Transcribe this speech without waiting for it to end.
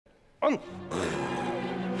on.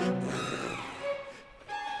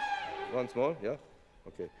 Once more, yeah?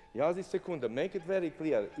 Okay. Ja, this Sekunde, make it very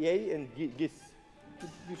clear. A and gis.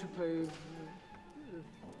 You should play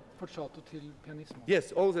forzato till pianissimo.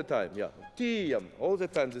 Yes, all the time, yeah. Tiam, all the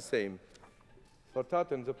time the same.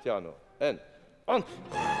 Forzato and the piano. And on.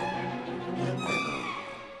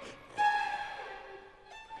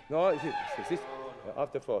 No, this,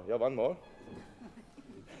 after 4. Yeah, one more.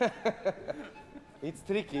 It's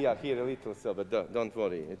tricky, yeah, here a little, so, but don't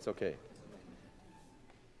worry, it's okay.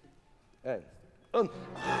 And on.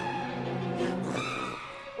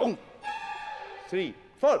 3,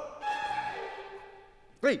 4.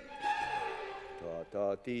 3. Ta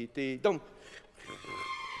ta ti ti dum.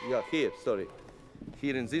 Yeah, here, sorry.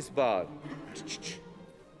 Here in this bar.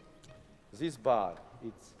 This bar,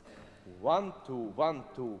 it's 1, 2, 1,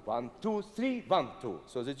 2, 1, 2, 3, 1, 2.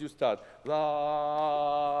 So that you start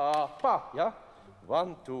la pa, yeah?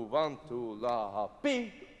 1, 2, 1, 2, la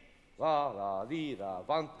pi, la li la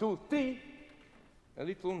 1, 2, 3. A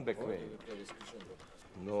little back way.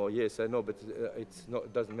 No, yes, I know, but it's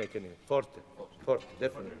not. Doesn't make any forte,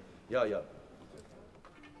 definitely. Yeah, yeah.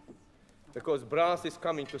 Because brass is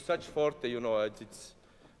coming to such forte, you know, it's.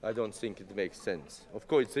 I don't think it makes sense. Of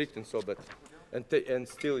course, it's written so, but and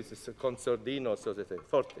still it's a concertino, so that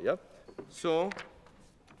forte, yeah. So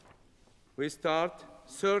we start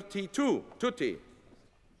 32 tutti.